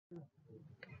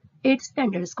8th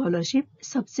Standard Scholarship,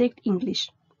 Subject English.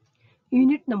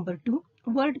 Unit number 2,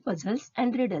 Word Puzzles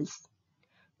and Riddles.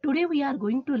 Today we are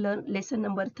going to learn lesson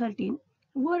number 13,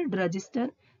 Word Register,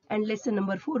 and lesson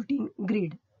number 14,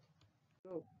 Grid.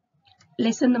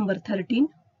 Lesson number 13,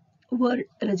 Word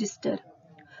Register.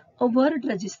 A word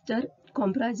register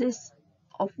comprises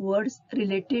of words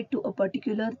related to a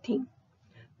particular thing.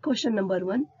 Question number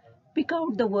 1. Pick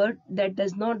out the word that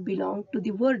does not belong to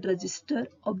the word register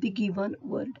of the given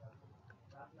word.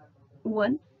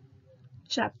 1.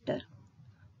 Chapter.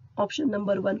 Option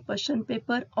number 1, question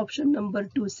paper. Option number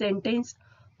 2, sentence.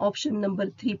 Option number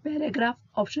 3, paragraph.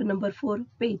 Option number 4,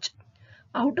 page.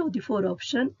 Out of the 4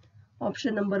 options,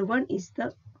 option number 1 is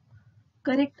the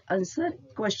correct answer,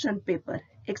 question paper.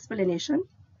 Explanation.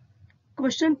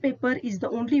 Question paper is the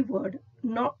only word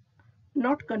not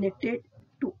connected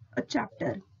to a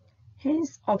chapter.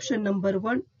 Hence, option number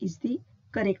 1 is the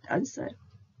correct answer.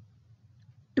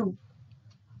 2.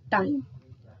 Time.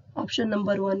 Option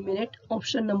number 1, minute.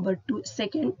 Option number 2,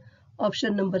 second.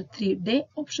 Option number 3, day.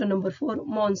 Option number 4,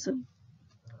 monsoon.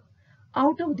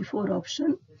 Out of the 4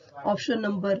 options, option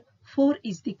number 4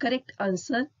 is the correct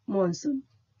answer, monsoon.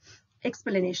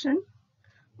 Explanation.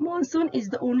 Monsoon is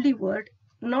the only word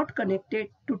not connected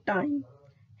to time.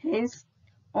 Hence,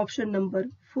 option number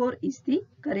 4 is the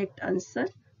correct answer,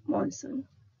 monsoon.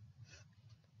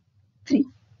 3.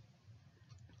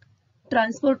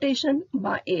 Transportation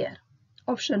by air.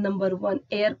 Option number 1,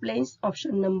 airplanes.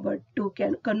 Option number 2,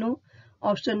 canoe.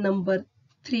 Option number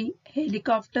 3,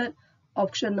 helicopter.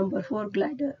 Option number 4,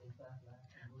 glider.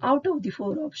 Out of the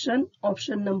 4 options,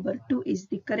 option number 2 is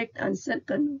the correct answer,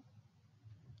 canoe.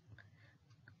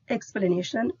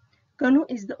 Explanation. Canoe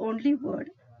is the only word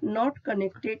not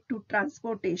connected to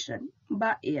transportation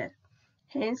by air.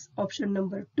 Hence, option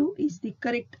number 2 is the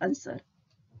correct answer.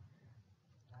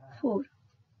 4.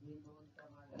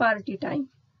 Party time.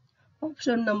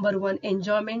 Option number 1,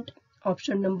 enjoyment.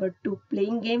 Option number 2,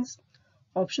 playing games.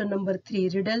 Option number 3,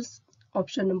 riddles.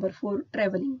 Option number 4,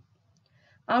 traveling.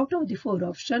 Out of the 4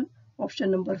 options, option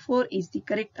number 4 is the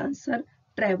correct answer,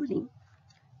 traveling.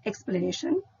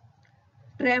 Explanation.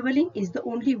 Traveling is the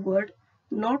only word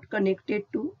not connected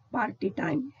to party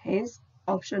time. Hence,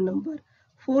 option number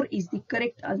 4 is the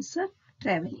correct answer,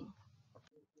 traveling.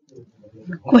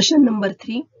 Question number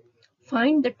 3.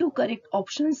 Find the 2 correct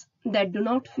options that do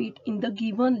not fit in the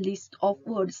given list of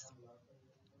words.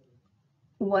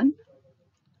 1.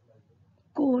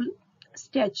 Coal,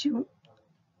 statue.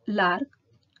 Lark,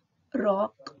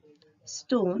 rock,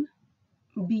 stone.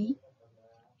 B,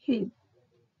 hill.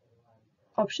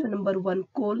 Option number 1,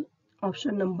 coal.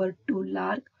 Option number 2,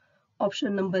 lark.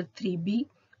 Option number 3, B.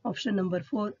 Option number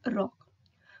 4, rock.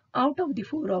 Out of the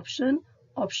 4 options,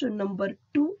 option number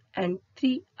 2 and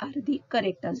 3 are the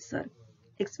correct answer.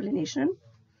 Explanation.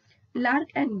 Lark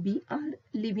and bee are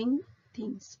living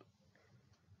things.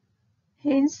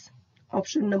 Hence,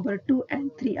 option number 2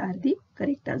 and 3 are the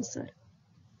correct answer.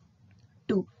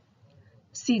 2.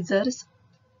 Scissors,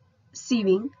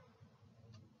 sieving,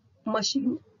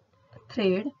 machine,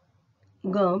 thread,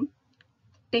 gum,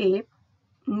 tape,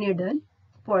 needle,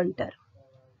 pointer.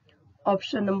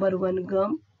 Option number 1,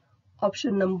 gum.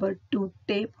 Option number 2,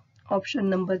 tape. Option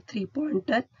number 3,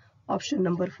 pointer. Option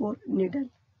number 4, needle.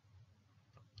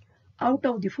 Out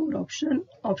of the 4 options,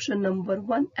 option number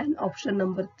 1 and option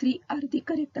number 3 are the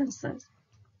correct answers.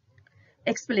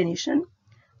 Explanation.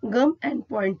 Gum and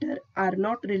pointer are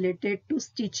not related to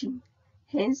stitching.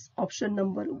 Hence, option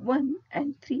number 1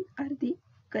 and 3 are the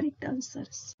correct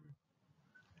answers.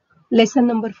 Lesson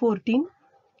number 14,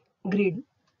 Grid.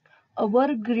 A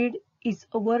word grid is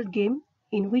a word game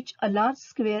in which a large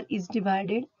square is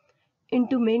divided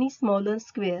into many smaller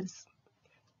squares.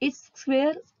 Each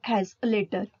square has a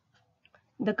letter.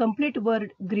 The complete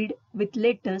word grid with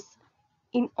letters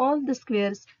in all the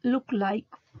squares look like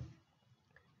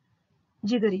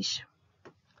gibberish.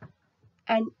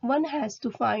 And one has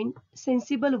to find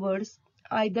sensible words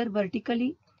either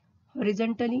vertically,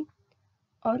 horizontally,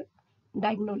 or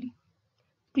diagonally.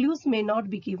 Clues may not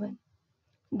be given.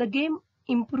 The game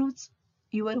improves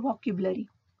your vocabulary.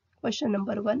 Question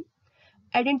number 1.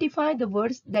 Identify the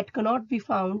words that cannot be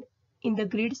found in the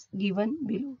grids given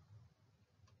below.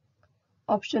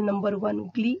 Option number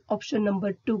 1, glee. Option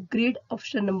number 2, grid.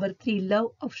 Option number 3,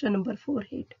 love. Option number 4,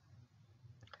 hate.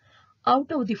 Out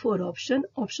of the 4 options,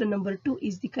 option number 2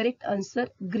 is the correct answer,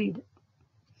 grid.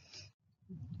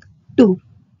 2.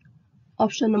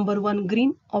 Option number 1,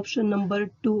 green. Option number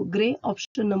 2, grey.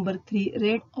 Option number 3,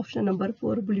 red. Option number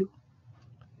 4, blue.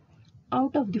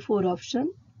 Out of the 4 options,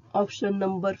 option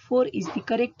number 4 is the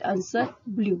correct answer,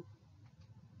 blue.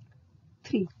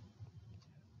 3.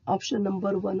 Option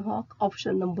number 1 hawk,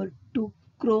 option number 2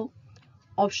 crow,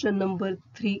 option number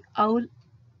 3 owl,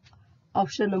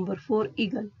 option number 4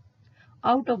 eagle.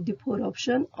 Out of the 4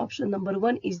 options, option number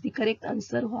 1 is the correct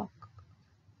answer, hawk.